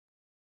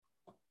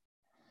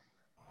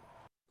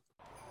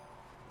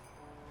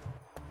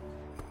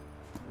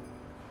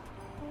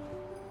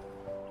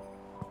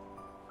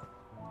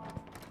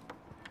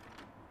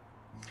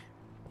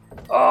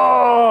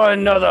Oh,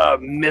 another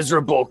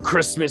miserable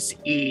Christmas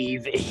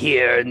Eve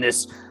here in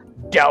this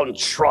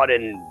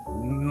downtrodden,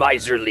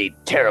 miserly,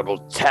 terrible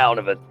town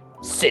of a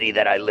city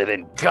that I live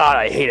in. God,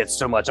 I hate it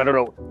so much. I don't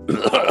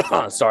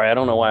know. Sorry, I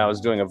don't know why I was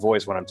doing a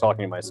voice when I'm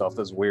talking to myself.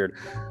 That's weird.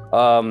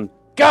 God,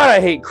 I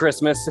hate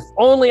Christmas. If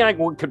only I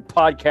could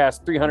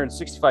podcast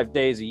 365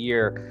 days a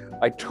year,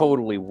 I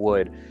totally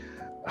would.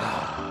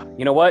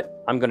 You know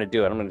what? I'm going to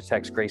do it. I'm going to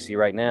text Gracie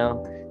right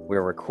now.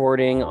 We're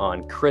recording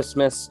on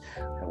Christmas.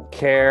 I don't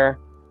care.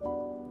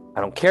 I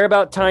don't care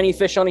about Tiny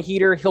Fish on a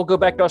heater. He'll go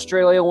back to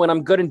Australia when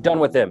I'm good and done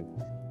with him.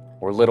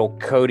 Or little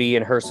Cody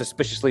and her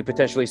suspiciously,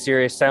 potentially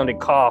serious sounding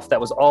cough that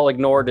was all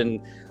ignored,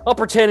 and I'll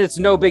pretend it's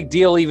no big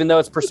deal even though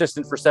it's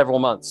persistent for several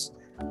months.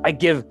 I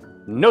give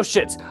no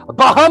shits.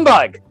 Bah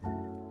humbug!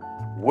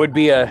 Would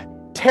be a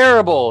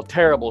terrible,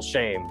 terrible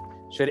shame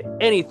should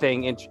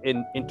anything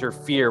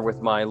interfere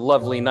with my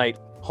lovely night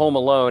home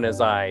alone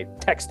as I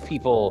text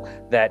people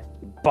that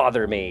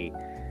bother me.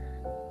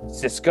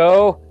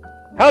 Cisco,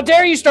 how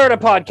dare you start a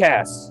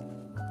podcast?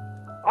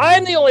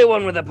 I'm the only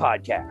one with a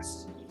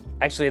podcast.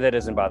 Actually, that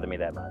doesn't bother me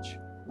that much.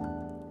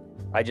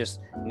 I just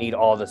need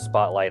all the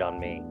spotlight on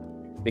me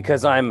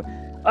because I'm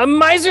a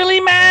miserly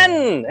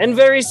man and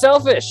very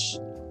selfish.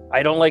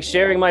 I don't like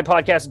sharing my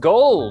podcast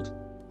gold.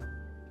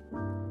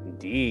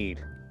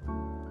 Indeed.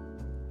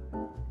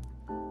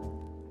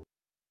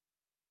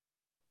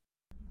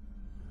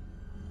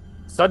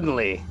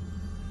 Suddenly,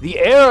 the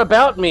air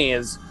about me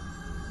has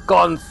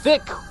gone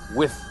thick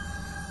with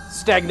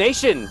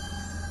stagnation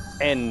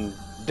and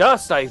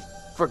dust. I've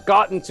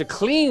forgotten to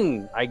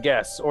clean, I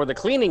guess, or the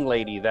cleaning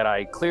lady that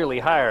I clearly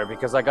hire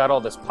because I got all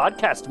this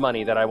podcast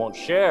money that I won't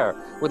share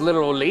with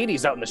little old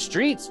ladies out in the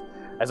streets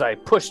as I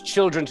push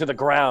children to the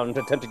ground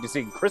attempting to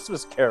sing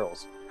Christmas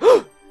carols.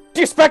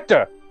 Dear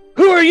Spectre,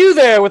 who are you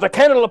there with a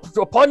candle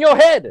upon your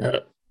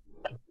head?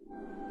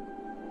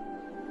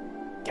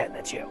 Cat,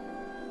 that's you.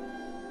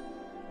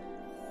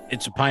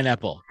 It's a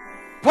pineapple.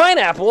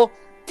 Pineapple?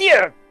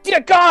 Dear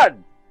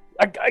God!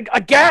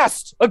 A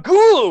ghast! A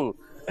ghoul!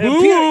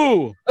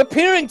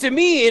 Appearing to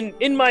me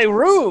in my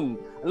room.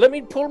 Let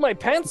me pull my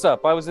pants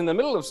up. I was in the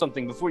middle of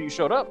something before you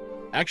showed up.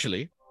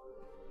 Keep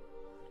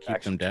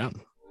them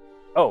down.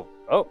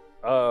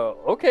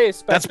 Okay,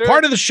 Spectre. That's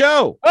part of the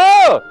show.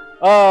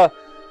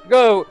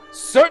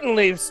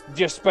 Certainly,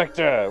 dear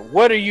Spectre.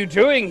 What are you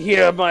doing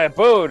here at my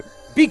abode?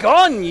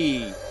 Begone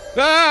ye!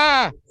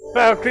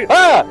 Valkyrie!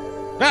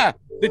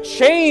 The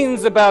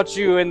chains about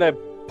you and the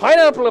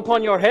pineapple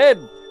upon your head.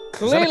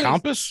 Clearly... Is that a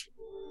compass?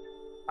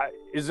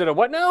 Is it a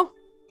what now?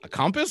 A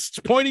compass? It's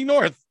pointing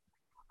north.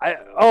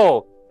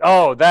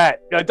 That.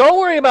 Don't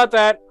worry about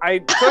that.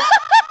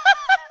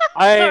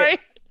 Sorry.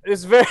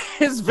 It's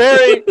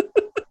very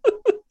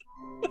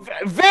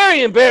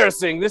very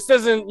embarrassing. This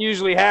doesn't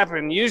usually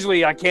happen.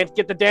 Usually I can't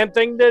get the damn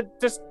thing to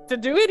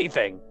do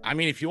anything. I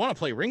mean, if you want to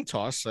play ring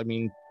toss, I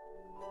mean,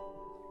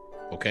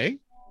 okay.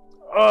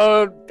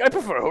 I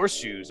prefer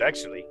horseshoes,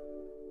 actually.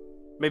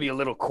 Maybe a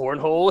little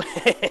cornhole.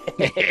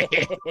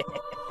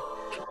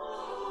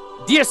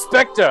 Dear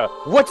Spectre,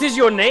 what is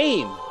your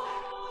name?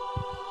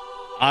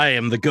 I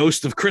am the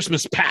ghost of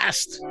Christmas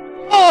past.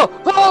 Oh!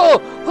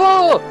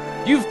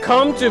 You've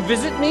come to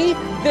visit me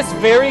this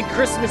very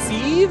Christmas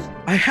Eve?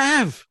 I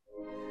have.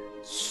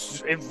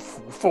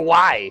 For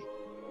why?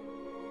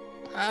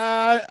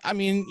 I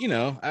mean,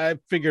 I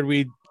figured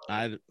wait,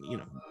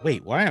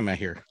 why am I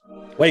here?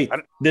 Wait,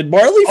 did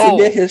Marley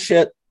forget his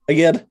shit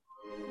again?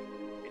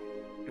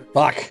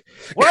 Fuck.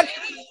 What?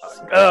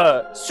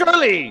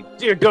 Surely,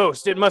 dear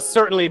ghost, it must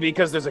certainly be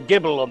because there's a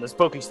Gibble on this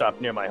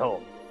Pokestop near my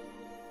home.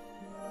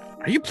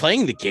 Are you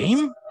playing the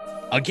game?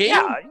 A game?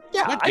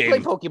 Yeah, What I game? play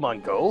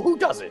Pokemon Go. Who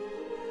doesn't?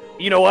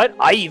 You know what?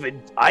 I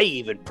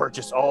even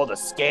purchased all the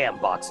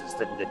scam boxes,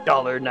 the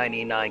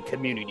 $1.99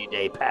 Community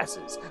Day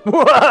passes.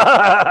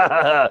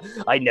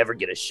 I never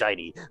get a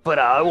shiny, but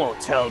I won't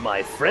tell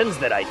my friends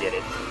that I did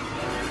it.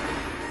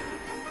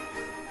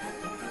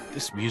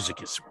 This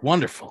music is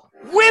wonderful.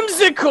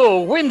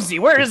 Whimsical! Whimsy,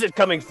 where is it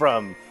coming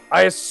from?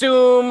 I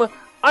assume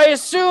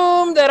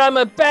that I'm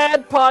a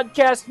bad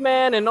podcast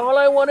man and all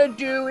I want to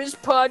do is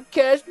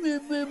podcast.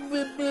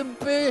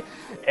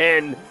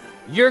 And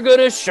you're going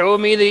to show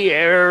me the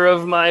error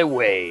of my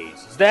ways.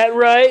 Is that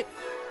right?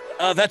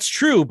 That's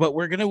true, but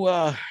we're going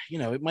to,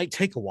 it might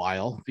take a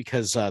while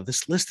because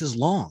this list is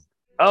long.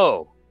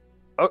 Oh,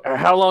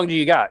 how long do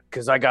you got?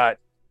 Because I got,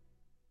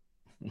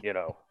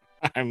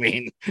 I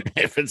mean,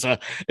 if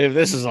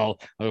this is a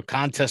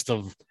contest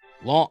of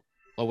long.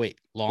 Oh, wait,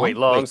 long. Wait,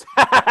 longs.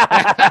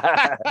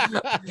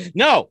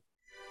 No,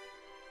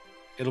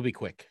 it'll be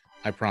quick.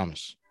 I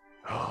promise.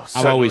 Oh,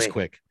 I'm always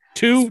quick.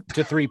 2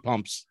 to 3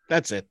 pumps.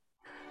 That's it.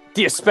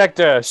 Dear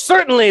Spectre,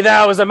 certainly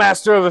thou is a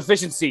master of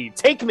efficiency.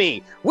 Take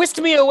me, whisk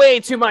me away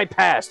to my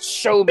past.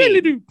 Show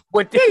me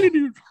what.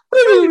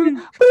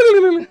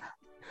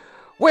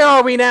 Where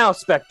are we now,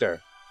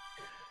 Spectre?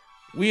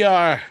 We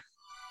are.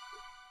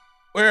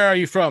 Where are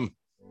you from?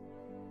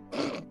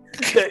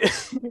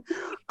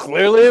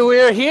 Clearly,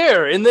 we're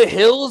here in the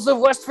hills of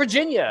West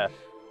Virginia.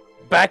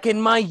 back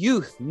in my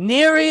youth,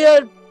 nary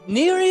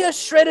a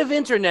shred of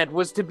internet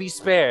was to be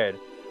spared.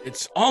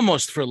 It's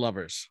almost for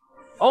lovers.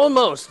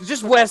 Almost,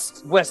 just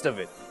west of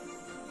it.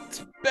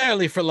 It's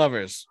barely for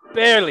lovers.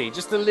 Barely,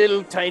 just a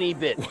little tiny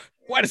bit.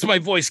 Why does my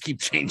voice keep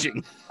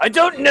changing? I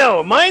don't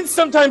know. Mine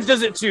sometimes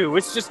does it too.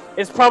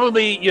 It's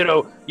probably, you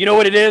know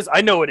what it is?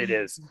 I know what it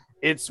is.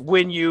 It's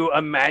when you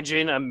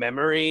imagine a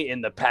memory in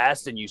the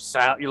past and you're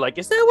like,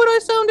 is that what I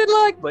sounded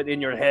like? But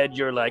in your head,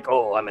 you're like,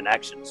 oh, I'm an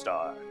action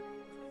star.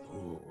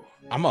 Ooh,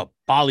 I'm a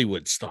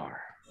Bollywood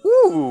star.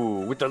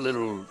 Ooh, with the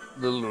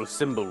little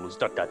symbols.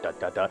 Dot, dot, dot,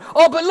 dot, dot.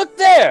 Oh, but look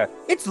there.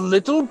 It's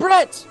little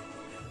Brett.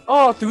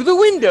 Oh, through the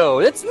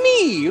window. That's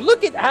me.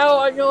 Look at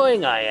how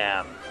annoying I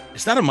am.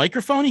 Is that a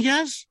microphone he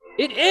has?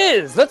 It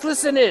is. Let's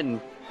listen in.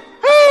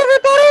 Hey,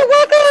 everybody.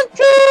 Welcome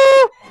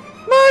to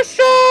my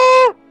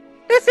show.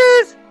 This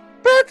is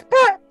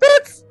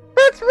Brett's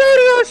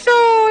radio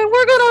show, and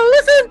we're going to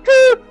listen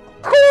to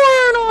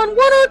Corn on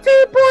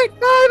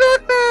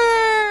 102.5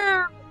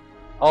 FM.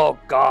 Oh,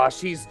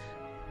 gosh. He's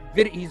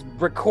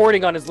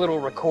recording on his little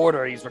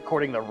recorder. He's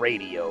recording the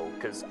radio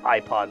because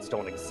iPods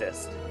don't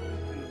exist.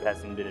 It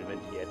hasn't been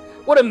invented yet.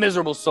 What a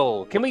miserable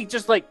soul. Can we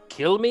just,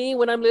 kill me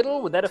when I'm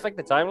little? Would that affect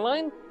the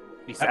timeline?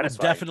 Be satisfied. That would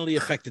definitely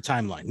affect the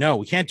timeline. No,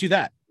 we can't do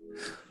that.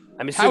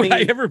 I'm assuming... How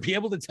would I ever be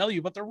able to tell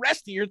you about the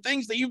rest of your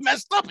things that you've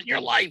messed up in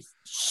your life?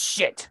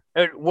 Shit.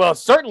 Well,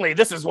 certainly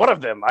this is one of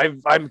them.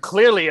 I'm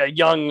clearly a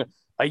young,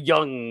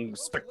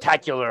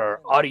 spectacular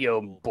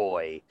audio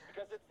boy,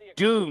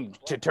 doomed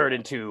to turn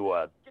into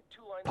a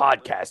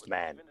podcast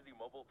man.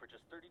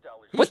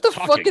 What the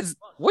fuck is...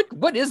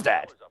 What is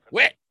that?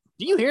 What?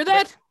 Do you hear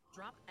that?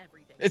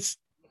 It's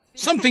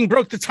something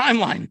broke the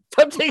timeline.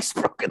 Something's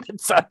broken the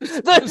time.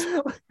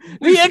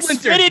 The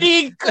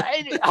Xfinity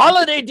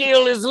holiday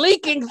deal is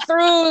leaking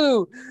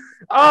through.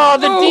 Oh,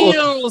 the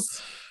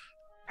deals.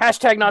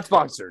 Hashtag not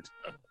sponsored.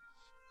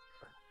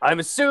 I'm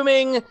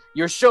assuming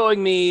you're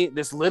showing me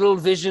this little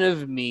vision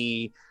of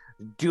me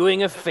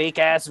doing a fake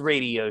ass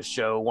radio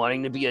show,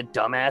 wanting to be a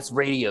dumbass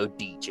radio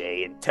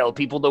DJ and tell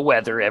people the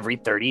weather every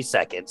 30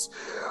 seconds.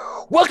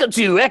 Welcome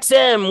to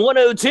XM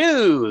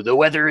 102. The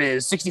weather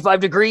is 65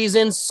 degrees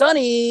and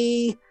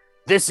sunny.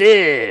 This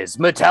is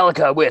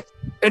Metallica with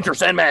Enter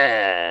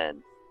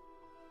Sandman.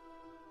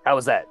 How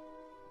was that?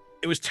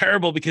 It was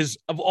terrible because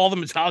of all the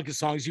Metallica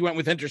songs, you went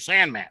with Enter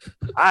Sandman.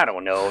 I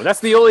don't know.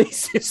 It's the only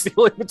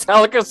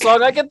Metallica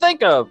song I can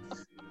think of.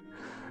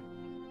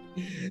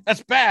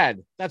 That's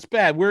bad.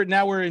 We're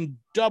in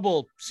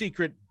double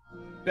secret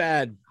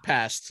bad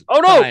past. Oh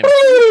no! Time.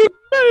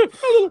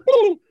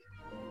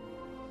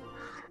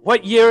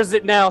 What year is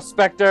it now,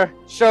 Spectre?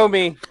 Show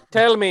me.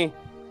 Tell me.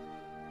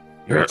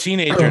 You're a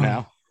teenager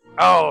now.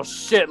 Oh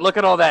shit! Look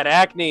at all that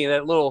acne,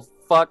 that little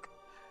fuck.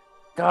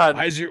 God.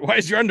 Why is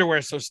your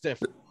underwear so stiff?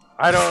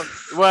 I don't.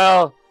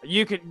 Well,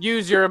 you could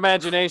use your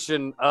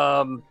imagination.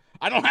 I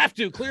don't have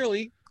to.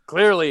 Clearly.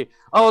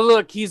 Oh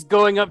look, he's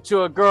going up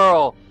to a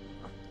girl.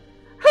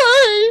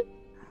 Hey.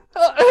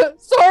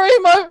 Sorry,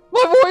 my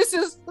voice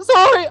is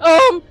sorry.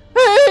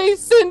 Hey,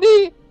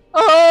 Cindy.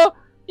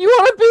 You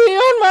want to be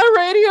on my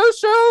radio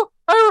show?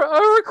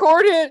 I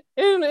record it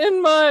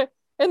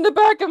in the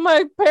back of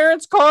my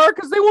parents' car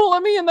because they won't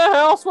let me in the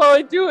house while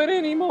I do it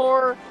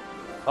anymore.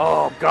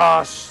 Oh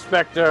gosh,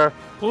 Spectre,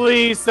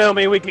 please tell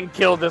me we can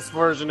kill this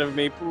version of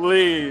me,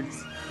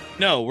 please.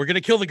 No, we're gonna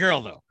kill the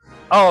girl though.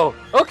 Oh,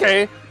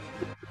 okay.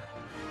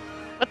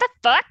 What the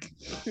fuck?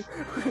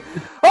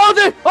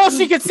 Oh,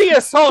 she can see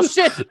us. Oh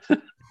shit!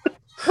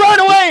 Run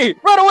away!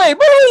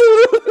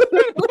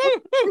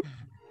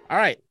 All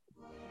right.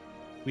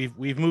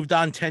 We've moved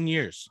on 10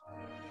 years.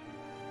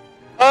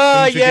 Things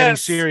are getting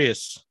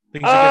serious.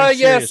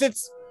 Yes,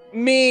 it's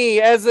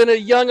me as a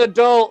young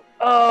adult.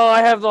 Oh, I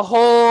have the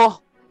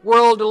whole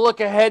world to look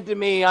ahead to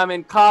me. I'm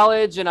in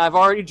college and I've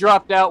already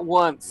dropped out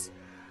once.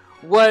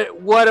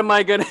 What am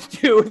I gonna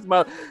do with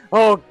my...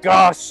 Oh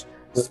gosh,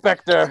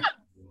 Spectre.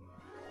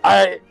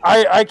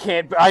 I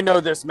can't... I know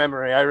this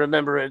memory. I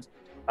remember it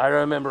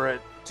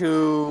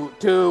too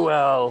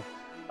well.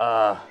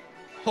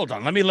 Hold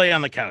on, let me lay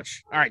on the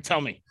couch. All right, tell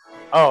me.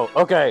 Oh,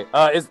 okay.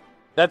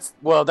 That's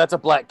a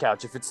black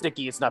couch. If it's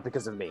sticky, it's not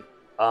because of me.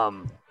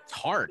 It's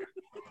hard.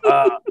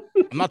 I'm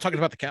not talking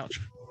about the couch.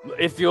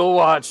 If you'll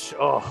watch,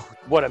 oh,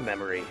 what a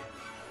memory.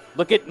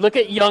 Look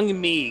at young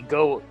me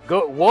go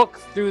walk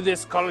through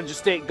this college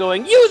estate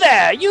going, you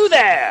there.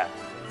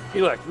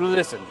 Hey, look,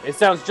 listen. It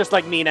sounds just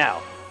like me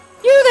now.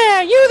 You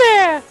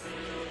there.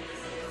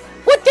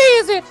 What day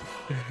is it?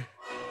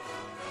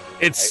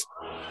 It's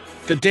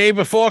the day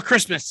before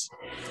Christmas.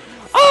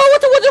 Oh,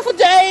 what a wonderful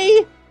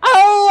day.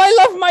 Oh,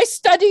 I love my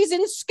studies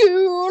in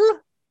school.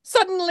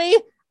 Suddenly,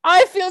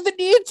 I feel the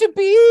need to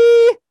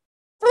be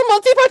from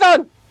Monty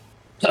Python.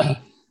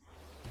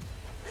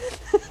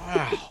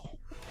 Wow.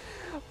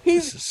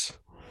 This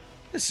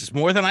is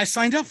more than I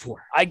signed up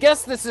for. I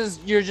guess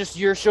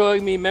you're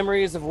showing me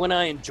memories of when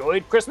I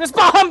enjoyed Christmas.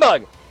 Bah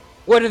humbug!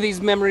 What have these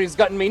memories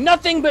gotten me?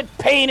 Nothing but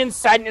pain and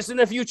sadness in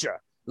the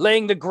future,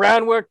 laying the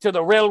groundwork to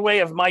the railway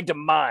of my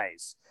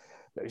demise.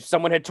 If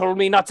someone had told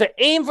me not to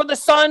aim for the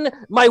sun,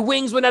 my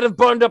wings would not have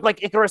burned up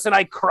like Icarus and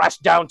I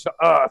crashed down to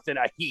earth in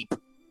a heap.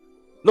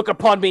 Look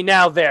upon me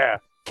now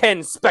there, Ken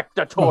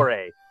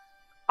Spectatore.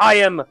 I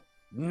am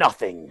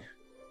nothing.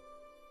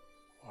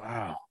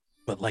 Wow.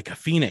 But like a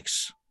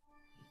phoenix,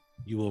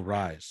 you will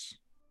rise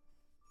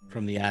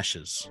from the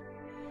ashes.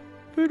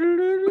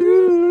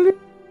 You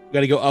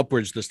gotta go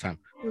upwards this time.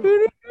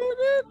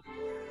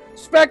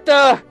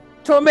 Spectre,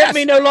 torment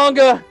me no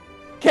longer.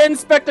 Ken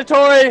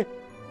Spectatore,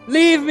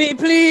 leave me,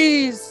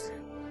 please.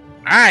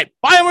 All right,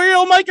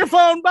 Bioreal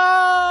microphone.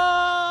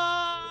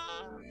 Bye.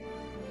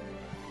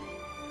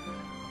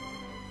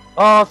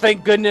 Oh,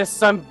 thank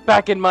goodness I'm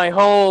back in my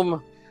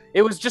home.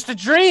 It was just a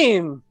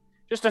dream.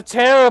 Just a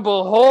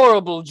terrible,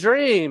 horrible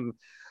dream.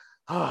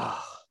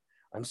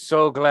 I'm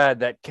so glad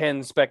that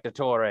Ken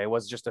Spectatore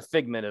was just a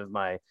figment of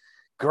my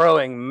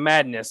growing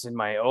madness in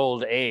my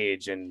old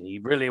age, and he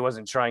really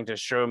wasn't trying to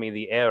show me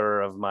the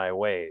error of my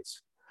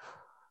ways.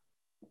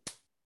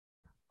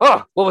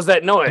 Oh, what was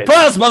that noise?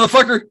 Surprise,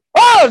 motherfucker!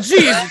 Oh,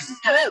 Jesus!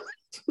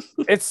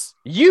 It's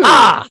you.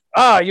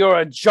 You're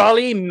a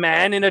jolly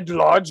man in a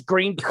large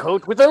green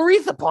coat with a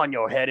wreath upon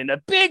your head and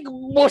a big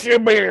bushy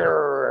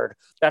beard.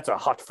 That's a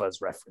Hot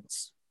Fuzz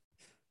reference.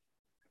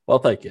 Well,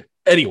 thank you.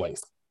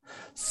 Anyways,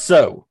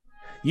 so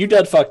you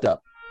done fucked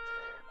up.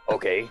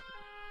 Okay.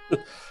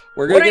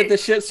 We're gonna get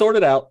this shit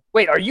sorted out.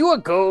 Wait, are you a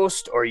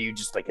ghost or are you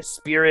just like a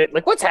spirit?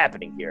 Like, what's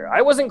happening here?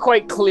 I wasn't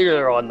quite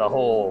clear on the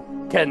whole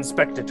Ken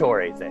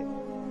Spectatore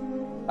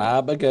thing.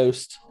 I'm a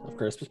ghost of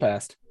Christmas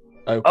past.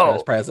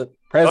 Oh. Present.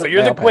 Oh,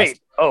 you're the past. wait.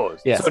 Oh,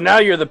 yes. So now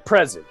you're the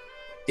present.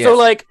 Yes. So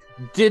like,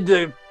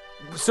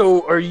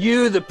 so are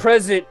you the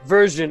present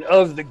version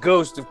of the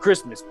ghost of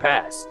Christmas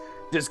past?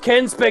 Does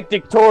Ken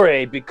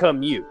Spectatore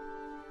become you?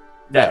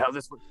 That how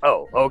this works?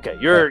 Oh, okay.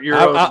 You're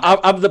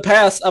I'm the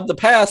past. I'm the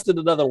past in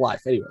another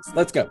life. Anyways,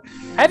 let's go.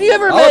 Have you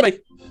ever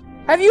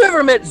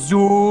met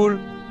Zool?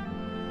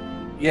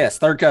 Yes,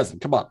 third cousin.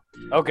 Come on.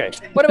 Okay.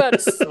 What about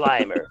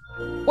Slimer?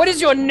 What is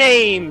your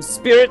name,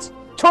 spirit?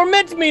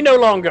 Torment me no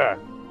longer.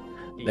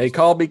 They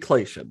call me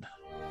Clation.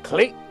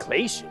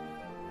 Clation?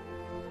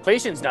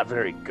 Clation's not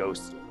very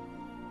ghostly.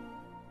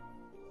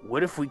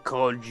 What if we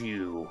called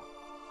you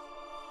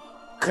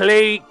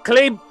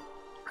Clayshaboo?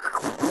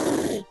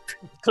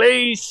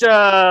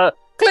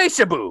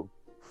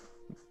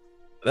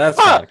 That's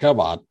fine. Come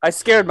on. I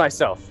scared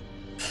myself.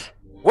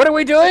 What are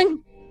we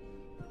doing?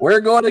 We're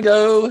going to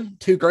go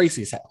to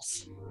Gracie's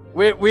house.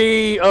 Well,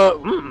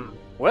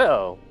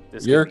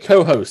 your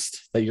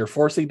co-host that you're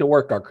forcing to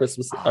work on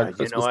Christmas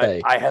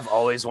Day. I have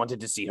always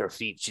wanted to see her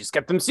feet. She's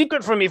kept them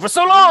secret from me for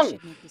so long. You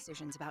should make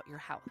decisions about your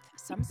health.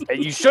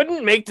 And you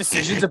shouldn't make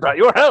decisions about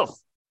your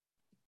health.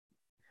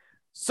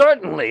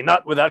 Certainly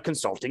not without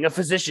consulting a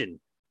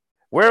physician.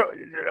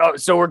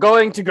 So we're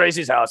going to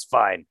Gracie's house.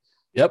 Fine.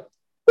 Yep.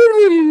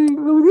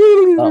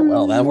 Oh,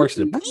 well, that works.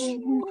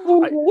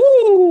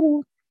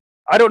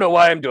 I don't know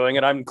why I'm doing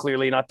it. I'm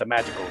clearly not the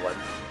magical one.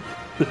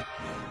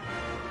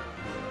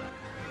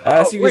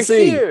 As you can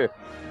see, here.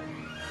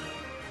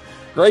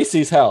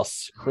 Gracie's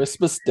house,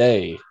 Christmas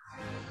Day.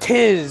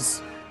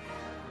 'Tis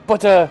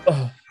but a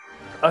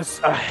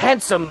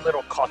handsome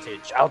little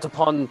cottage out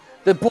upon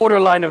the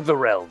borderline of the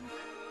realm.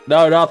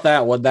 No, not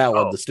that one. That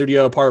one, the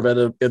studio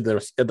apartment in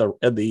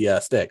the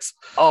sticks.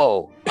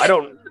 Oh, I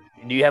don't.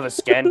 Do you have a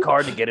scan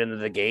card to get into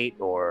the gate,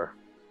 or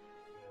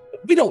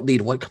we don't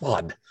need one? Come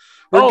on,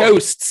 we're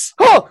ghosts.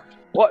 Oh,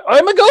 what?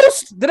 I'm a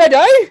ghost. Did I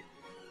die?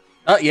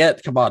 Not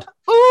yet. Come on.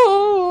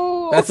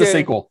 Oh, that's a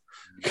sequel.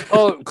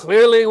 Oh,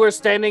 clearly we're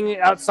standing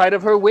outside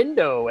of her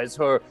window as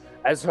her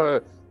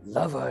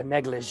lover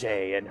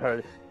negligee and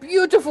her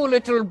beautiful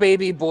little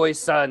baby boy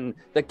son,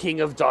 the King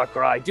of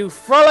Darkrai, do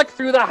frolic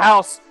through the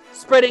house,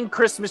 spreading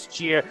Christmas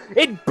cheer.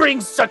 It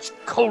brings such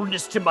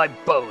coldness to my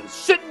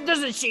bones.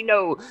 Doesn't she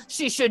know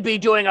she should be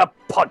doing a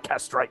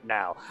podcast right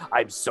now?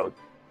 I'm so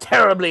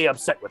terribly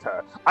upset with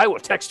her. I will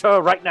text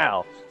her right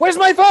now. Where's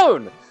my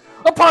phone?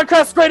 A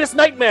podcast's greatest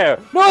nightmare.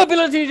 No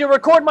ability to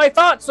record my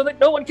thoughts so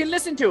that no one can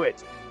listen to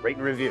it. Rate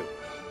and review.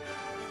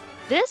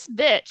 This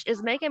bitch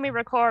is making me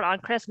record on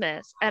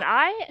Christmas, and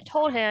I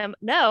told him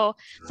no,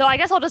 so I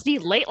guess I'll just be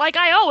late like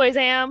I always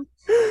am.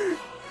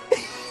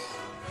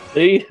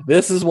 See,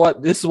 this is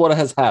what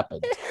has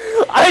happened.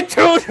 I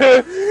told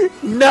her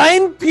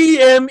 9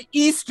 p.m.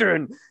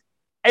 Eastern,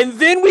 and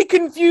then we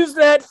confused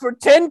that for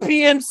 10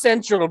 p.m.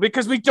 Central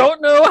because we don't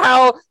know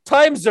how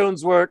time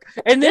zones work.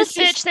 And this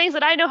bitch thinks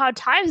that I know how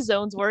time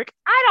zones work.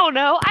 I don't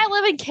know. I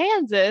live in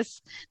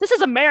Kansas. This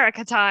is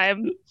America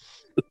time.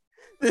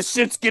 This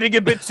shit's getting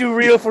a bit too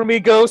real for me,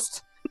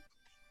 Ghost.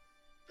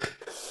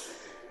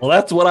 Well,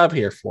 that's what I'm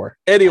here for.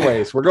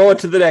 Anyways, we're going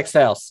to the next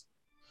house.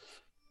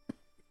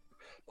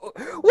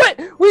 What?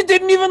 We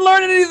didn't even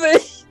learn anything.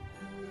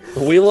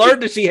 We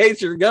learned that she hates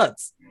your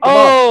guts.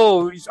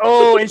 Oh,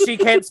 and she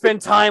can't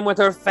spend time with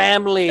her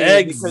family.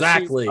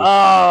 Exactly.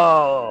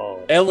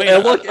 And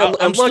look,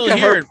 I'm still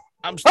here.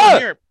 I'm still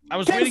here. I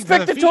was waiting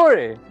for the feet.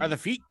 Are the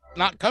feet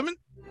not coming?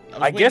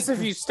 I guess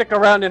if you stick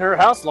around in her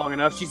house long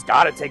enough, she's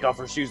got to take off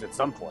her shoes at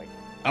some point.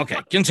 Okay,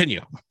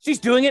 continue. She's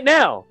doing it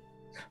now.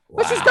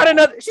 But she's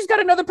got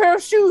another pair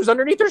of shoes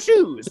underneath her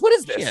shoes. What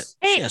is this?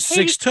 She has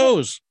 6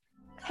 toes.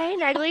 Hey,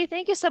 Negley,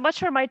 thank you so much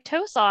for my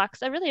toe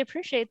socks. I really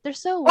appreciate it. They're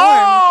so warm.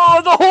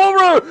 Oh, the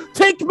horror!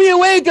 Take me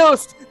away,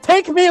 ghost!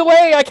 Take me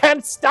away! I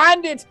can't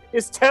stand it!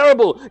 It's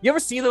terrible. You ever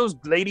see those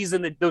ladies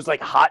in those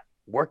like hot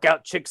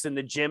workout chicks in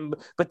the gym,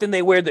 but then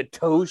they wear the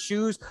toe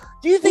shoes?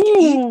 Do you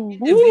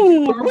think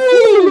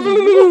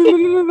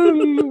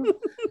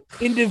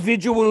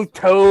individual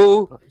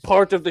toe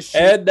part of the shoe?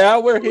 And now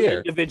we're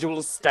here.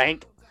 Individual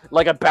stank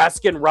like a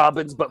Baskin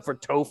Robbins, but for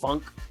toe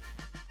funk.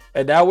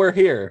 And now we're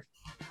here.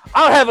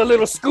 I'll have a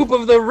little scoop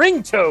of the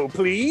ring toe,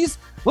 please.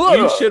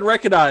 You should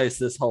recognize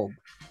this home.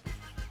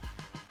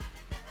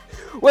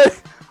 Well,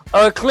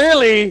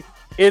 clearly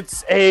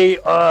it's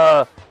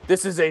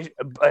this is a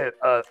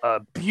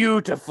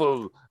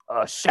beautiful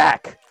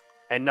shack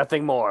and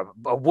nothing more.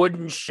 A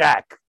wooden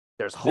shack.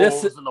 There's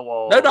holes in the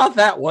wall. No, not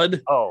that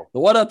one. Oh, the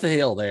one up the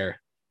hill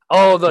there.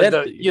 Oh,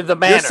 the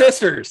manor. Your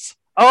sisters.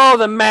 Oh,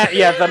 the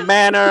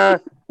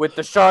manor with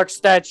the shark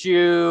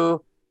statue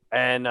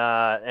and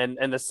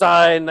the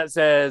sign that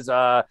says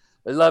I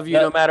love you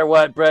no matter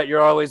what, Brett.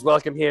 You're always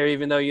welcome here,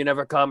 even though you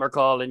never come or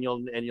call, and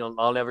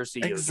I'll never see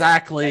you.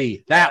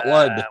 Exactly. That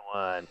one.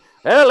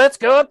 Well, let's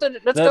go up and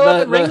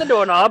ring the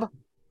doorknob.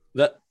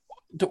 The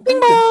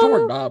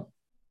doorknob.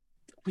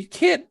 We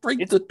can't ring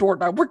the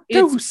doorknob. We're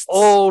ghosts. It's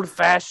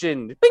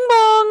old-fashioned. Bing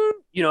bong.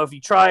 If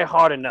you try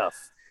hard enough,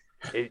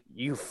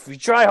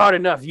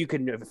 you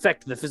can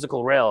affect the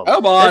physical realm.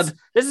 Come on.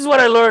 This is what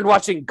I learned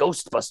watching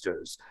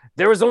Ghostbusters.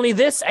 There was only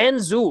this and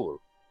Zool.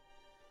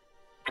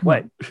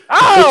 What?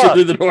 Ah!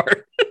 Through the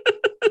door.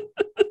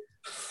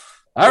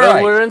 All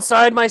right. We're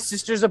inside my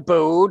sister's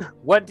abode.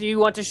 What do you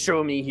want to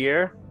show me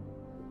here?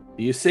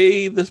 You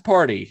see this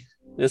party?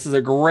 This is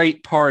a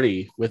great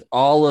party with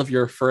all of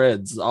your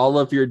friends, all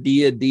of your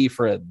D&D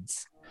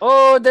friends.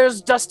 Oh,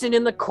 there's Dustin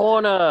in the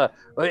corner.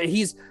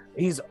 He's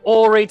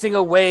orating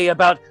away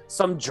about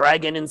some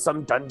dragon in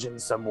some dungeon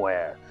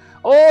somewhere.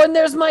 Oh, and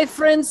there's my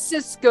friend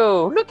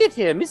Cisco. Look at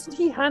him. Isn't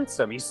he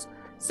handsome?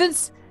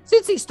 Since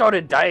he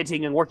started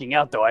dieting and working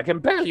out, though, I can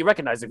barely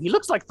recognize him. He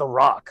looks like The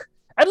Rock.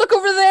 And look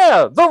over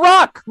there, The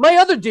Rock, my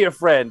other dear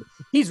friend.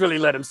 He's really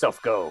let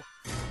himself go.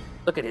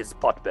 Look at his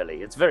pot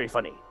belly. It's very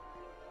funny.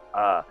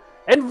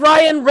 And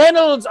Ryan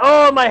Reynolds.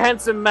 Oh, my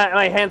handsome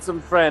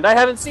friend. I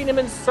haven't seen him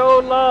in so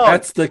long.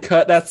 That's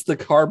the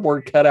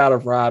cardboard cutout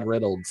of Ryan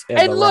Reynolds.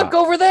 And look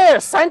over there,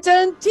 Santa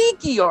and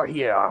Tiki are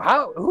here.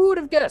 Who would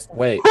have guessed?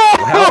 Wait,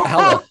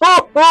 how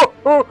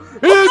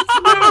It's me.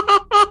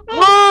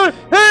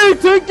 Hey,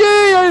 Tiki,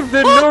 I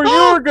didn't know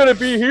you were gonna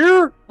be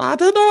here. I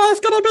didn't know I was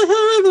gonna be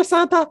here either,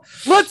 Santa.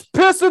 Let's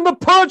piss in the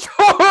punch.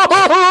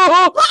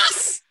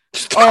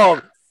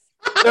 Oh,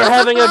 they're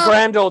having a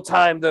grand old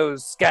time,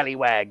 those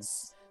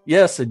scallywags.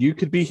 Yes, and you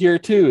could be here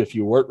too if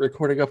you weren't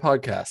recording a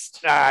podcast.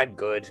 I'm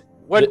good.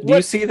 Do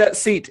you see that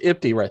seat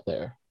empty right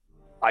there?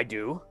 I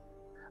do.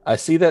 I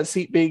see that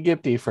seat being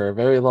empty for a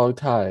very long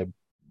time.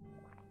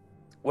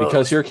 Well,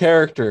 because your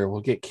character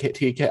will get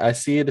TK. I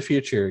see in the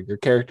future your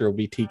character will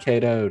be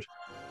TK'd.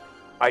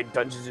 I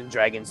Dungeons and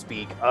Dragons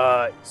speak.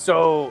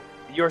 So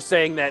you're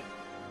saying that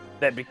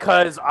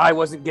because I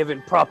wasn't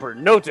given proper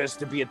notice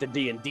to be at the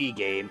D&D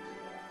game,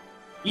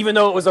 even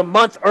though it was a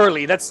month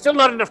early, that's still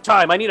not enough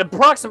time. I need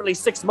approximately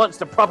 6 months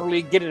to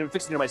properly get it and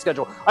fix it into my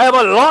schedule. I have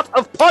a lot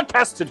of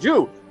podcasts to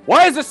do.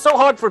 Why is this so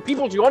hard for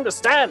people to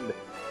understand?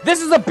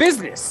 This is a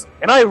business,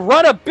 and I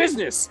run a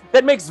business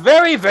that makes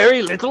very,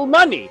 very little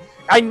money.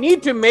 I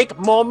need to make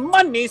more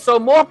money, so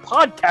more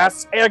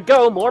podcasts,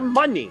 ergo more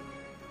money.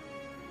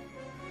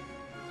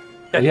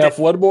 We have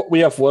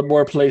one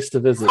more place to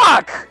visit.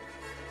 Fuck!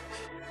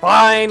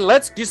 Fine,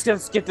 let's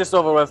get this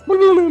over with.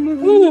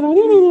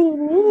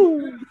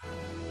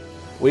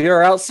 We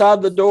are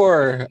outside the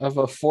door of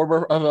a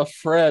friend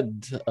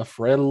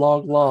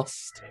long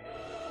lost.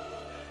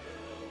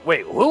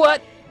 Wait,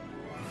 what?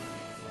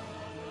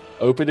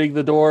 Opening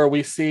the door,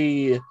 we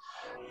see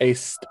a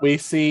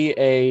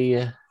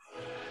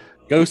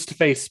ghost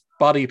face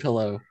body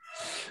pillow.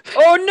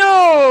 Oh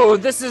no!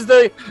 This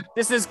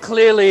is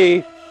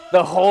clearly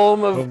the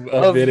home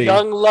of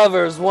young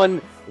lovers.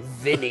 One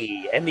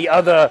Vinny, and the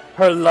other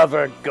her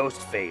lover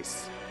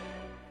Ghostface.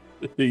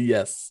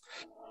 Yes.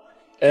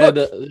 And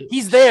look,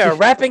 he's there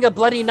wrapping a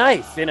bloody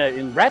knife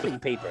in wrapping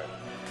paper,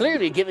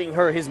 clearly giving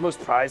her his most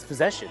prized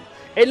possession.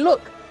 And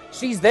look,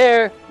 she's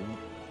there,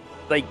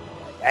 like,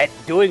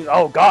 doing.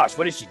 Oh gosh,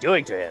 what is she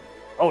doing to him?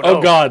 Oh no!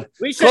 Oh God!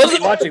 We shouldn't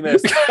be watching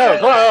this.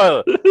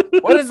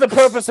 What is the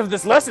purpose of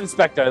this lesson,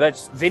 Spectre? That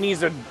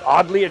Vinny's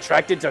oddly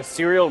attracted to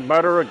serial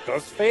murderer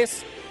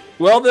Ghostface?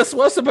 Well, this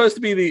was supposed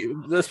to be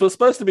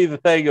the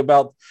thing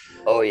about.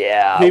 Oh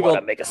yeah, I want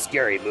to make a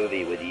scary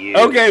movie with you.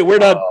 Okay, we're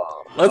done.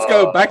 Let's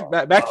go back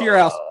to your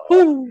house.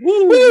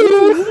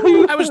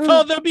 I was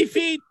told there'll be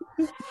feet.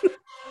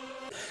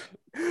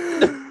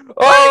 Why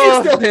are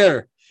you still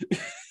here?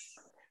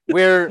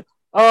 We're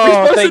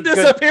supposed to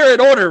disappear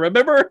in order.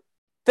 Remember?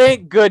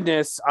 Thank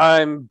goodness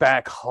I'm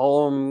back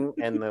home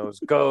and those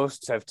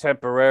ghosts have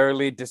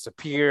temporarily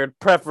disappeared,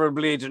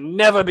 preferably to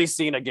never be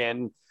seen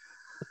again.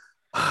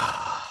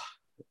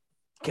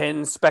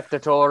 Ken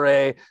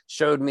Spectatore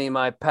showed me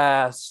my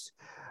past,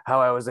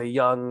 how I was a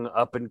young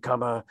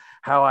up-and-comer,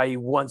 how I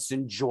once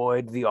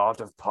enjoyed the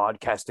art of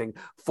podcasting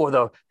for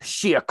the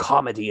sheer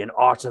comedy and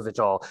art of it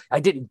all.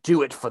 I didn't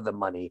do it for the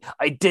money.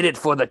 I did it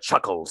for the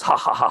chuckles. Ha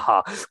ha ha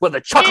ha. Well,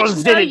 the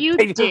chuckles No, didn't you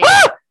pay- did.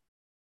 Ah!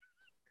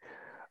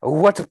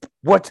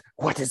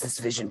 What is this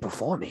vision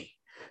before me?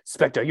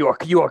 Spectre, you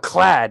are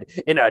clad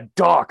in a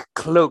dark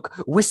cloak,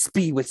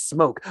 wispy with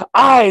smoke,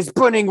 eyes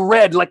burning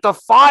red like the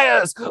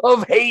fires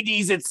of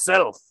Hades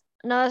itself.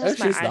 No, that's just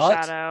No, my she's not.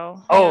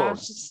 eyeshadow. Oh, Yeah,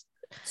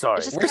 Sorry.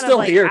 it's just We're kind of still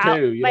like here,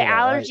 too. You My know that,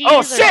 right? allergies Oh,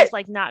 are shit! just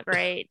like not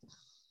great.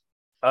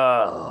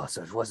 Oh,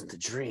 so it wasn't a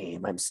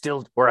dream. I'm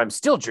still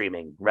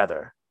dreaming,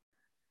 rather.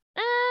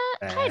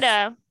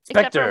 Kinda.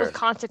 Except for with Spectre.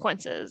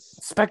 consequences.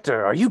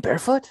 Spectre, are you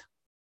barefoot?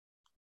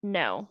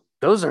 No.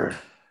 Those are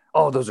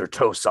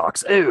toe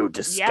socks. Ew,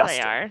 disgusting. Yeah,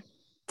 they are.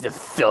 They're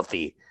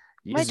filthy.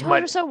 My toes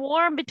are so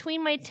warm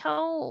between my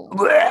toes.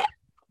 Blech.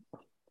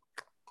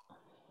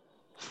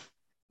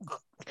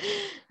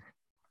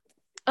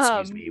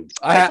 Excuse me.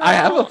 I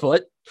have a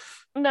foot.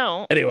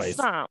 No. Anyways.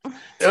 Stop.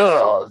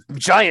 Ugh,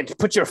 giant,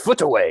 put your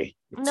foot away.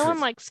 No one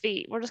likes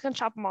feet. We're just gonna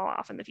chop them all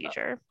off in the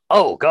future.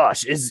 Oh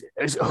gosh, is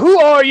who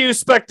are you,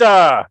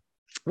 Spectre?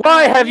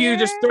 Why have you Here.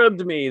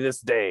 disturbed me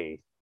this day?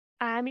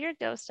 I'm your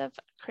ghost of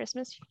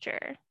Christmas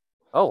future.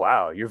 Oh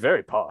wow, you're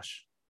very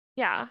posh.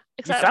 Yeah. You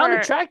Except sound for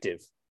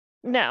attractive.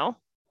 no.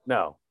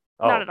 No.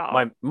 Oh, Not at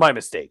all. My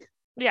mistake.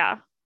 Yeah.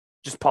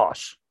 Just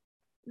posh.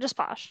 Just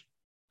posh.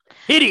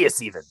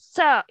 Hideous even.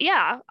 So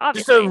yeah,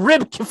 Just obviously.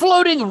 a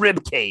floating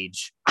rib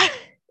cage.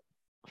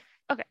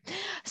 Okay.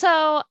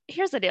 So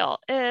here's the deal: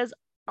 is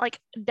like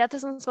death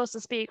isn't supposed to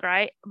speak,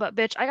 right? But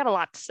bitch, I got a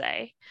lot to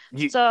say.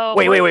 You, So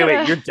wait. we're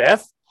gonna- You're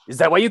deaf? Is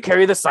that why you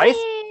carry the scythe?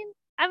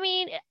 I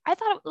mean, I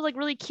thought it was like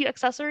really cute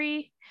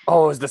accessory.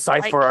 Oh, is the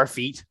scythe like- for our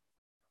feet?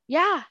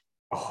 Yeah.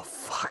 Oh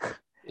fuck.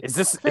 Is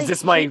this Like, is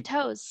this my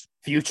toes?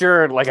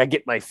 future? Like I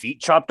get my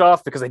feet chopped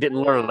off because I didn't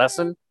learn a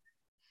lesson?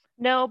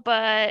 No,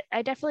 but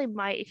I definitely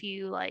might if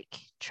you like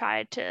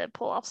tried to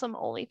pull off some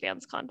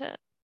OnlyFans content.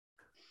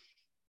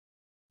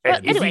 But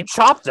And if anyway. you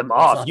chop them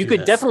off, not you do could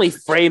this. definitely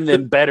frame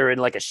them better in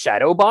like a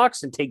shadow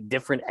box and take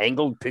different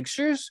angled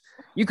pictures.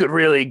 You could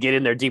really get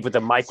in there deep with the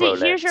micro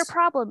See, here's your lens.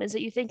 problem: is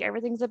that you think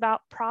everything's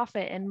about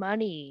profit and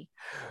money.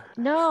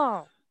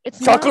 No,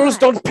 it's Chuckles not.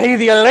 don't pay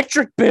the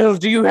electric bill.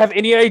 Do you have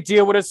any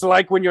idea what it's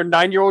like when your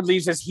 9-year-old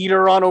leaves his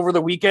heater on over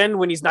the weekend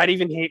when he's not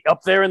even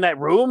up there in that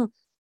room?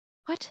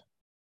 What?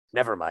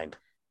 Never mind.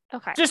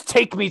 Okay. Just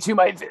take me to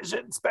my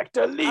vision,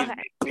 Spectre. Leave Okay.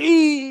 me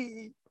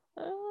be.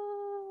 Uh,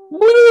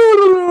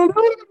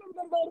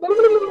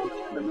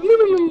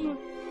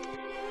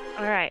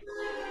 all right.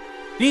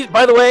 These,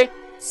 by the way,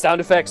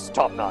 sound effects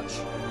top notch.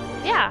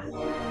 Yeah.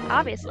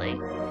 Obviously.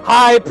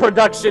 High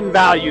production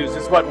values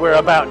is what we're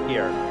about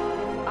here.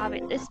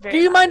 It's very. Do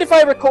you mind if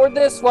I record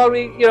this while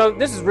we,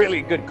 this is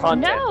really good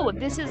content. No,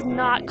 this is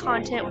not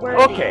content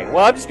worthy. Okay,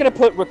 well, I'm just gonna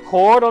put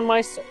record on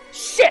my.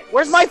 Shit,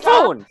 where's my Stop.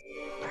 phone?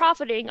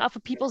 Profiting off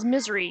of people's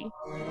misery.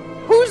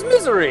 Whose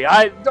misery?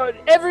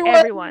 Everyone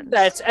Everyone.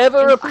 that's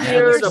ever Including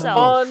appeared yourself.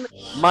 upon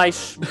my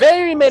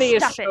very many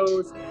Stop it.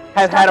 shows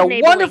have Stop had a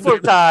enabling. wonderful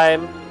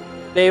time.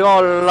 They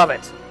all love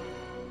it.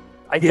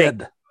 I think.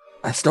 Kid,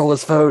 I stole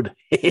his phone.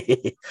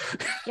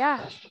 Yeah.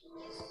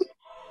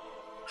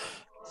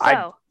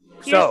 I-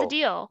 Here's so- the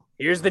deal.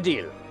 Here's the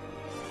deal.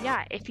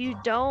 Yeah, if you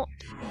don't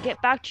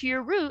get back to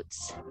your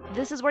roots,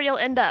 this is where you'll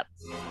end up.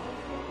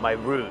 My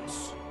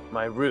roots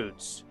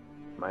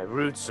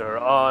are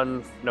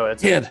on. No,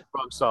 that's Kid. the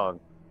wrong song.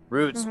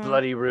 Roots, Mhm.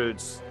 bloody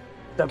roots.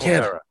 Double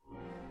Kid. terror.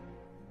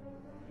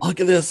 Look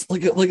at this.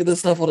 Look at this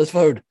stuff on his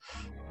phone.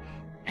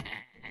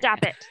 Stop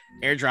it.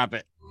 Airdrop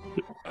it.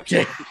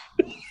 Okay.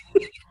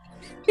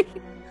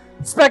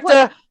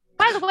 Spectre.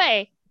 By the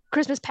way,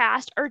 Christmas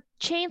past, are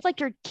chains like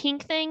your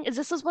kink thing? Is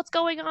what's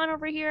going on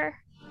over here?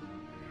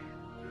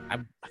 I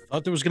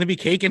thought there was going to be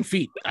cake and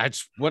feet.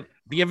 That's what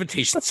the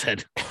invitation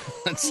said.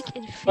 That's-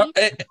 Kink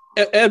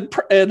and feet?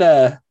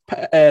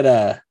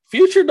 And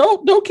future,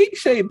 don't keep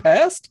shame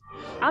past.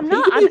 I'm you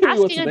not. can I'm do what you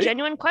want asking to a do.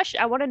 genuine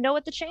question. I want to know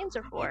what the chains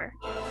are for.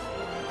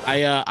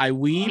 I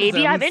weave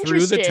Maybe them I'm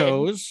through the interested.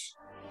 toes,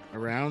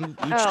 around each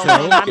Oh,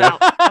 toe, I'm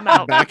out. I'm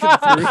out. back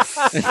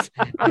and through,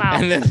 I'm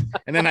out.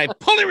 and then I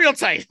pull it real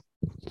tight.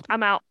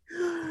 I'm out.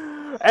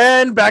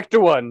 And back to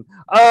one.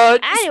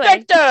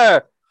 Anyway.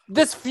 Spectre,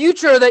 this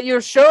future that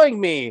you're showing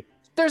me,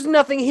 there's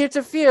nothing here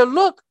to fear.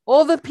 Look,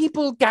 all the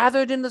people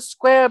gathered in the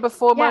square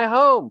before my Yeah.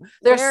 home.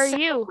 They're Where are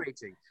you?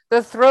 celebrating.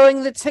 They're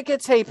throwing the ticker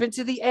tape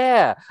into the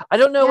air. I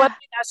don't know why Yeah.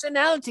 my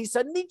nationality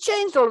suddenly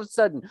changed all of a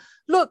sudden.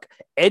 Look,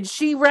 Ed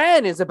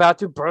Sheeran is about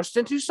to burst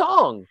into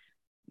song.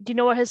 Do you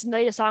know what his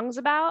latest song's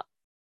about?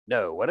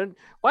 No, why don't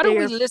we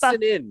You're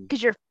listen in?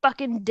 Because you're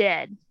fucking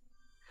dead.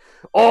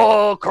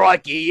 Oh,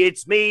 crikey,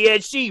 it's me,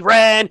 Ed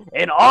Sheeran,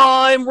 and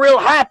I'm real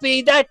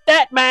happy that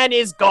man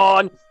is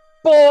gone.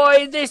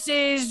 boy, this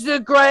is the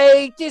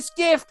greatest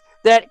gift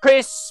that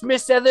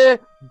Christmas ever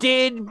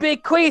did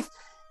bequeath.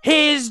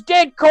 His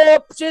dead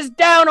corpse is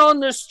down on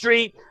the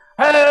street.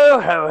 Ho,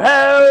 ho,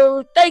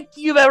 ho. Thank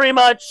you very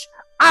much.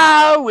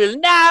 I will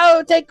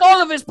now take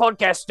all of his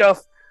podcast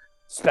stuff.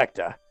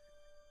 Spectre,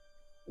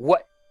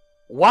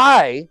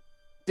 why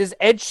does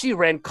Ed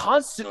Sheeran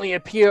constantly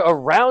appear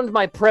around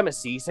my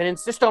premises and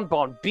insist on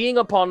being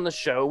upon the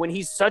show when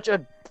he's such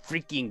a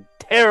freaking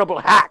terrible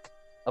hack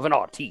of an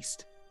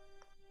artiste?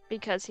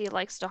 Because he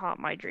likes to haunt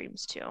my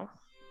dreams too.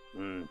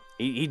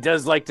 He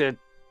does like to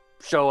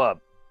show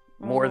up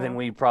more than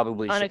we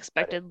probably should.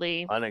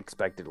 Unexpectedly.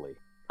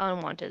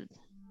 Unwanted.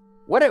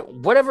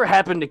 Whatever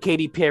happened to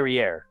Katy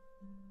Perrier?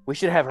 We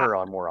should have her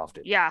on more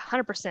often. Yeah,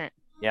 100%.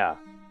 Yeah.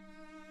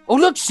 Oh,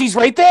 look, she's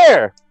right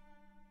there.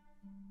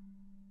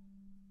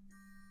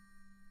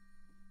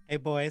 Hey,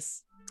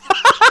 boys.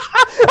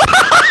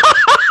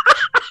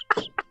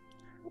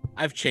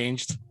 I've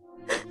changed.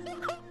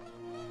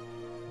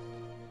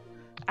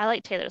 I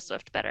like Taylor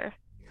Swift better.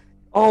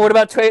 Oh, what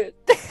about Taylor?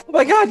 Oh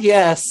my God,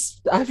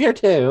 yes. I'm here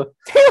too.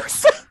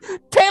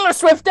 Taylor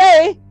Swift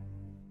Day.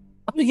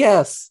 Oh,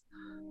 yes.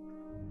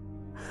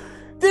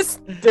 There's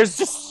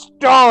just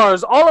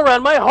stars all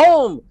around my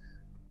home.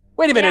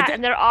 Wait a minute. Yeah,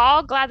 and they're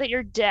all glad that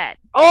you're dead.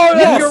 Oh,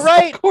 Yes, you're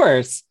right. Of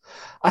course.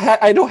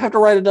 I don't have to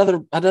write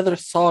another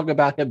song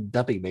about him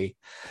dumping me.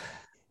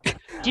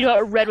 Do you know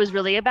what Red was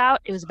really about?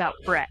 It was about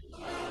Brett,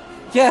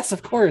 Yes,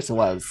 of course it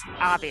was.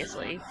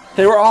 obviously.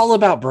 They were all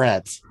about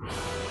Brett.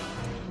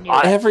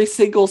 Yeah. Every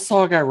single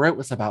song I wrote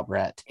was about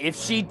Brett. If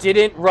she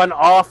didn't run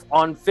off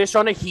on fish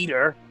on a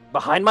heater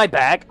behind my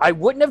back, I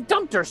wouldn't have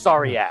dumped her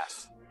sorry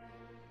ass.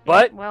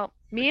 But Well,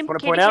 me and wanna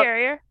Katy point out,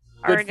 Carrier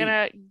good are feet.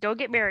 gonna go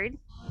get married.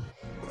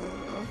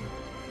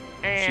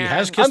 And She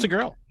has kissed a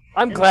girl.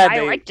 I'm glad I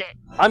they. liked it.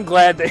 I'm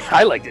glad they.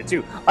 I liked it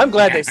too. I'm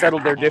glad they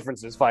settled their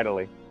differences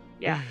finally.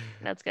 Yeah,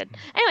 that's good.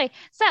 Anyway,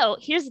 so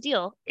here's the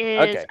deal: is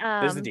Okay,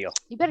 this is the deal.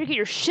 you better get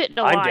your shit in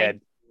a line. I'm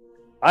dead.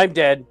 I'm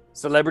dead.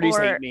 Celebrities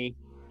Or- hate me.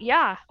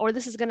 Yeah, or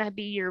this is gonna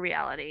be your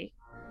reality.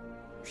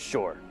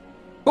 Sure.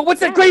 But what's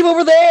that Yeah. grave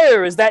over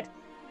there? Is that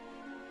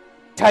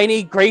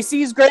Tiny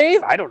Gracie's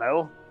grave? I don't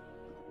know.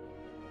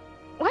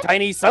 What?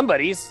 Tiny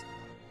somebody's.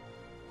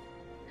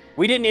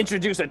 We didn't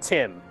introduce a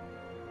Tim.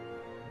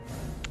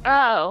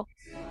 Oh.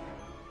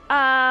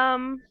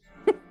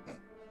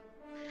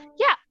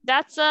 Yeah,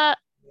 that's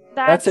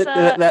That's it.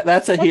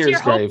 That's a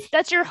here's grave.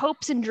 That's your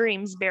hopes and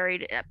dreams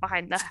buried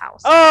behind the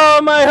house.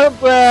 Oh, my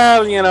hope.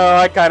 Well, you know,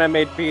 I kind of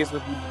made peace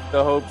with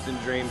the hopes and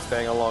dreams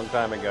thing a long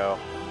time ago.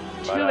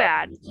 Too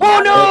bad.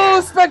 Oh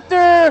no,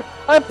 Spectre!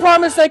 I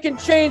promise I can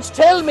change.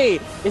 Tell me,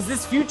 is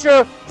this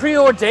future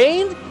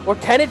preordained or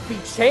can it be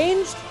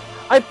changed?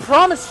 I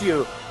promise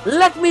you.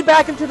 Let me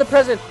back into the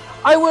present.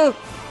 I will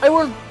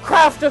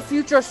craft a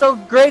future so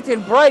great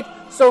and bright,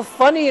 so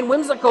funny and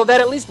whimsical that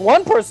at least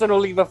one person will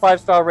leave a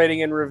 5-star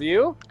rating and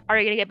review. Are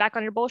you gonna get back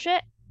on your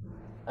bullshit?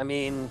 I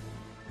mean,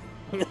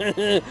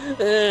 A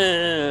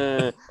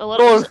Oh.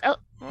 little.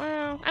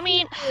 Well, I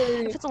mean,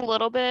 if it's a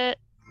little bit.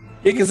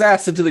 Kick his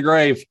ass into the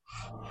grave.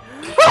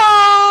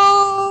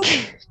 Oh!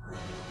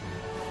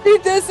 He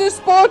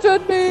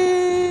disappointed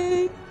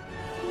me.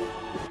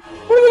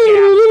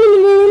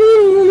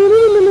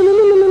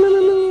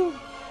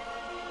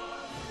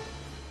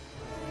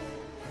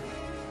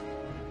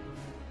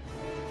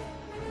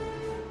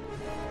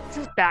 Is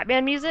this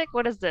Batman music?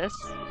 What is this?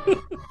 I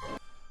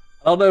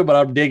don't know, but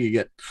I'm digging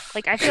it.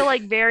 Like, I feel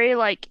like very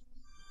like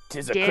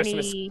Tis a Danny.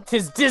 Christmas.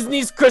 Tis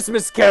Disney's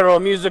Christmas Carol,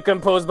 music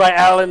composed by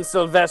Alan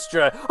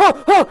Silvestre.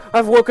 Oh!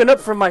 I've woken up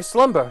from my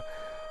slumber,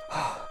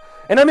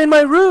 and I'm in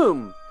my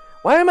room.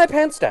 Why are my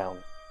pants down?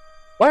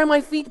 Why are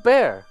my feet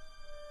bare?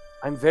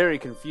 I'm very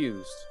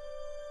confused.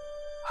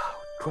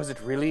 Was it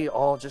really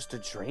all just a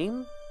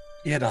dream?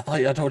 Yeah, I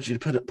thought I told you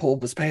to pull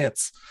up his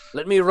pants.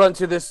 Let me run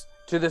to this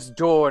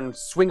door and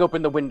swing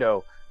open the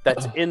window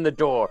that's in the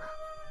door.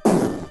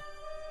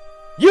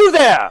 You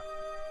there,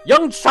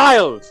 young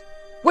child!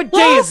 What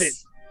day is it?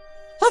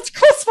 That's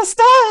Christmas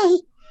Day!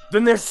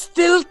 Then there's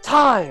still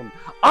time.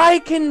 I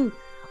can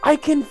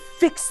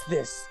fix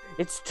this.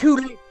 It's too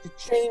late to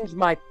change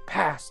my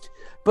past,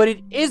 but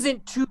it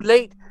isn't too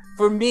late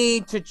for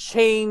me to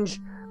change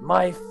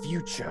my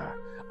future.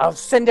 I'll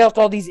send out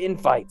all these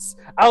invites.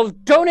 I'll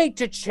donate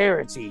to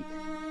charity,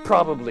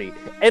 probably,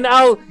 and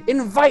I'll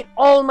invite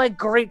all my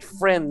great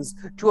friends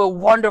to a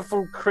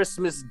wonderful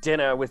Christmas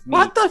dinner with me.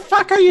 What the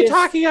fuck are you Yes.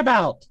 talking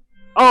about?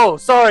 Oh,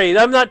 sorry,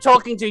 I'm not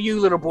talking to you,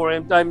 little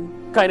boy.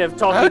 I'm kind of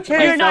talking to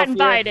Okay. you're not myself here.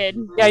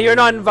 invited. Yeah, you're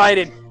not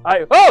invited.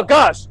 Oh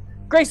gosh,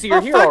 Gracie,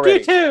 you're here fuck already.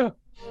 you too.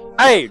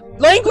 Hey,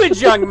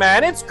 language, young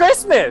man. It's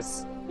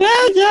Christmas. Yeah.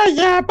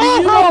 You Bah,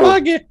 know-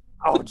 bug it.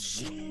 Oh,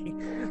 gee.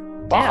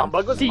 Damn,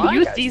 Humbug was the my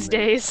youth guy's these name.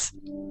 days.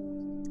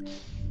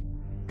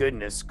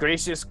 Goodness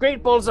gracious,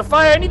 great balls of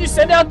fire. I need to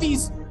send out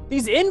these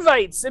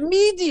invites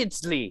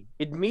immediately.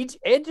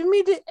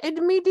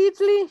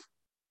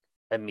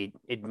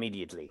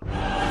 Immediately.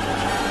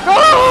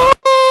 Ah!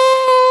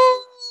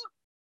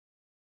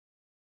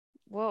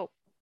 Whoa.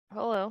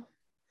 Hello.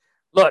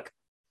 Look,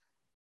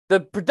 the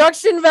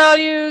production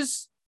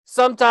values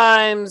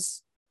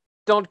sometimes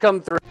don't come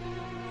through.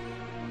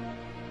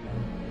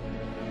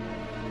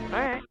 All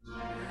right.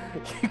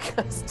 You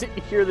guys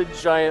didn't hear the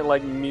giant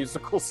like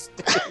musical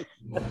sting.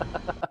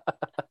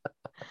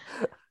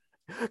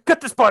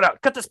 Cut this part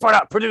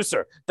out,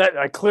 producer. That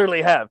I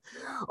clearly have.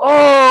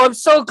 Oh, I'm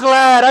so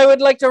glad. I would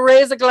like to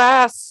raise a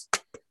glass.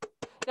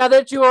 Now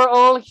that you are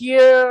all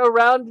here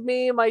around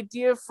me, my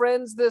dear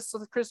friends, this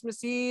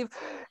Christmas Eve,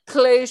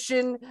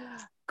 Clation,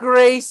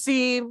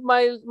 Gracie,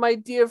 my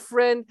dear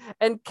friend,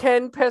 and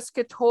Ken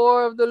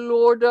Pescator of the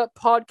Lord Up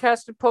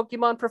Podcast and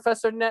Pokemon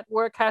Professor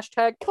Network.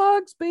 Hashtag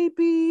plugs,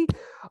 baby.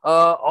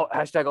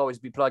 Hashtag always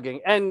be plugging.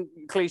 And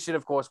Clation,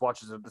 of course,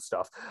 watches the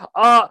stuff.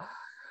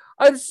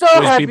 I'm so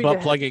Always happy. be butt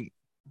plugging.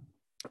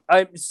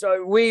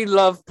 We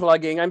love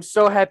plugging. I'm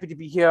so happy to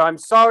be here. I'm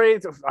sorry.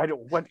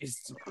 What is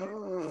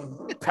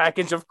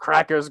package of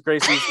crackers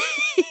Gracie's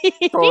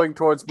throwing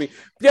towards me?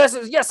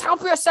 Yes,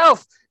 help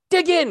yourself.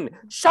 Dig in.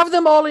 Shove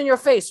them all in your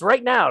face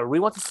right now. We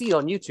want to see you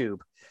on YouTube.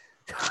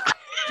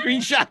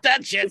 Screenshot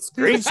that shit.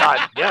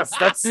 Screenshot. Yes,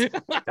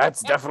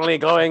 that's definitely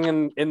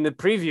going in the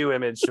preview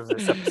image of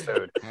this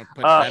episode.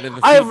 I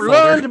have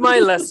learned my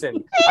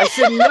lesson. I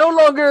should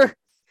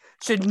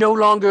no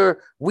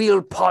longer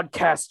wield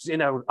podcasts in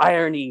an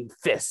ironing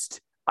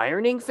fist.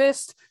 Ironing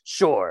fist?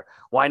 Sure.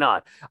 Why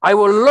not? I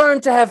will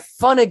learn to have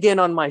fun again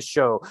on my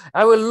show.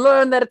 I will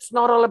learn that it's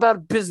not all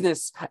about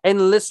business and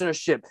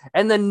listenership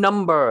and the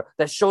number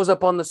that shows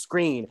up on the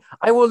screen.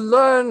 I will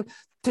learn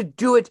to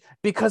do it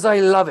because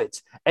I love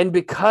it and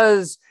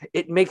because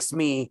it makes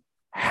me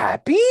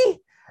happy.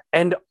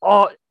 And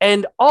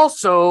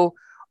also,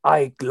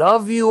 I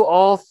love you,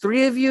 all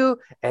three of you,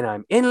 and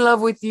I'm in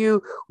love with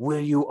you. Will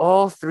you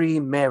all three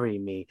marry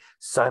me?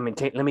 Simon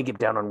Tate, let me get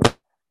down on.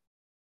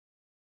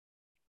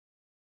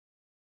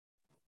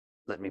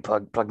 Let me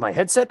plug my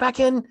headset back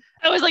in.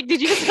 I was like,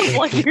 did you just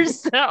unplug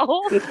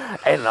yourself?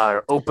 And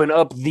I'll open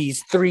up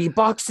these 3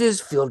 boxes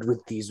filled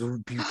with these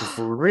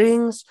beautiful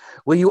rings.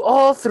 Will you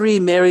all three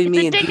marry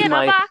me and be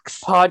my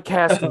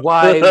podcast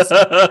wives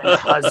and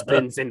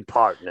husbands and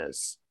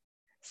partners?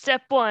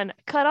 Step 1,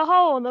 cut a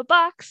hole in the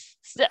box.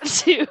 Step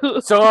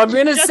 2. So I'm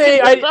gonna say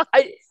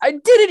I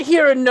didn't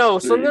hear a no,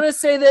 so I'm gonna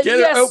say that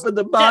yes. Open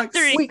the box.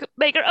 Step 3,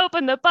 make her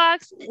open the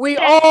box. We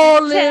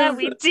all live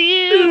we do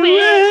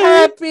it.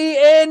 happy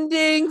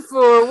ending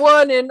for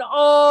one and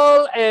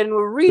all, and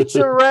reach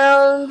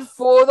around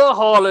for the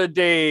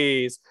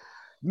holidays.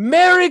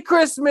 Merry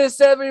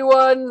Christmas,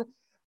 everyone!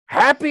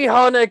 Happy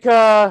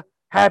Hanukkah,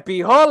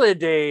 happy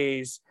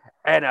holidays,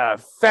 and a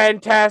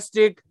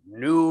fantastic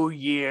New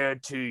Year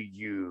to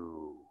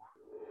you.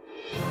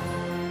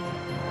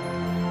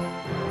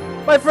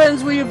 My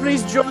friends, will you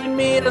please join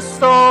me in a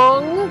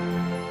song?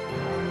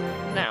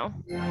 No.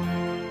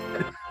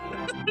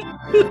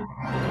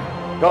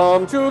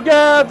 Come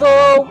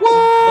together,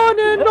 one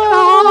and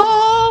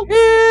all.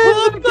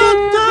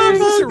 Is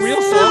this a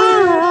real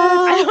song?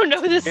 I don't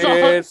know this song.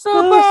 It's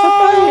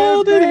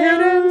about the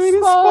hidden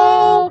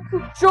small,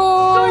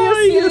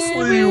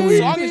 joyously we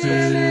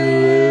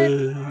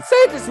do.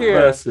 Santa's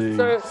here.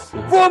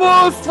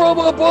 Foremost from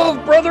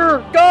above, brother,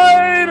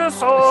 guide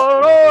us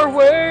on our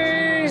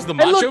way. Is the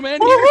Macho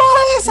Man here?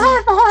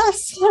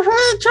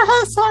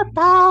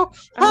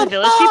 Are the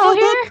village people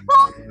here?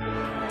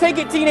 Take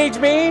it, teenage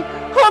me.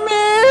 A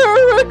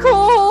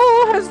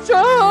miracle has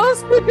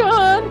just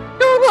begun.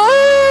 Your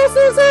voice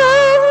is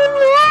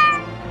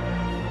everywhere.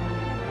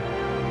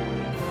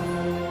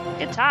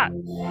 Good talk.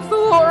 It's a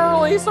little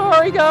early.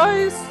 Sorry,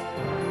 guys.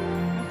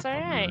 That's all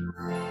right.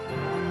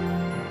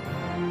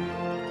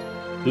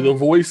 To the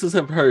voices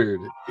have heard,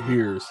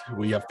 hears,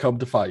 we have come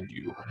to find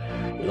you.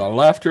 With our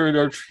laughter and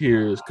our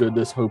tears,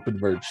 goodness, hope, and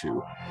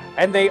virtue.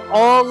 And they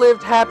all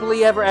lived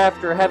happily ever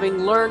after,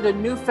 having learned a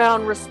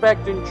newfound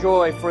respect and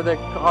joy for the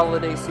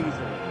holiday season.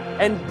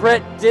 And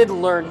Brett did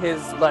learn his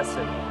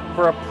lesson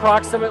for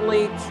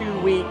approximately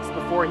 2 weeks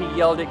before he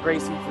yelled at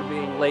Gracie for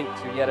being late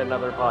to yet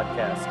another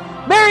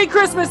podcast. Merry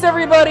Christmas,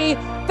 everybody!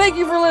 Thank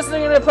you for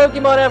listening to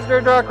Pokemon After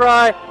Dark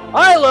Rye.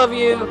 I love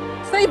you.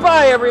 Say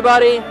bye,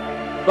 everybody.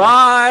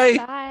 Bye!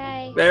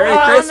 Bye. Merry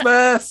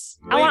Christmas!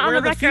 I want on where the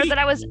are the record feet? that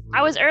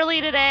I was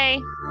early today.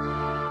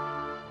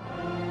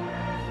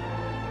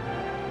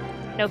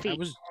 No feet.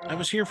 I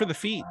was here for the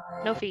feet.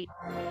 No feet.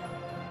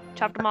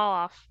 Chopped them all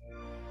off.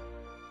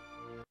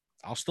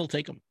 I'll still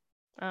take them.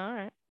 All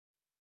right.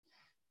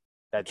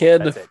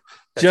 Kid, That's it.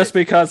 just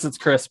because it's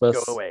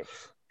Christmas, Go away.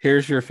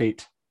 here's your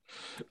feet.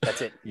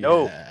 That's it.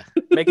 No, Yeah.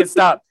 make it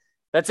stop.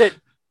 That's it.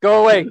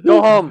 Go away.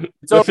 Go home.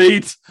 It's The over.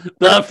 feet!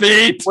 The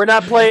feet! We're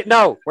not playing.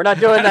 No, we're not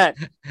doing that.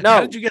 How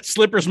No, did you get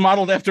slippers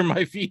modeled after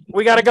my feet?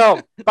 we gotta go.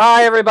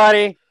 Bye,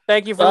 everybody.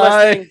 Thank you for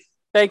Bye. listening.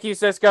 Thank you,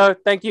 Cisco.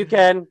 Thank you,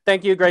 Ken.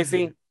 Thank you,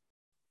 Gracie.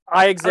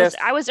 I exist.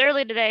 I was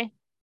early today.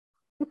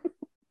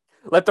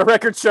 Let the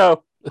record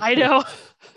show. I know.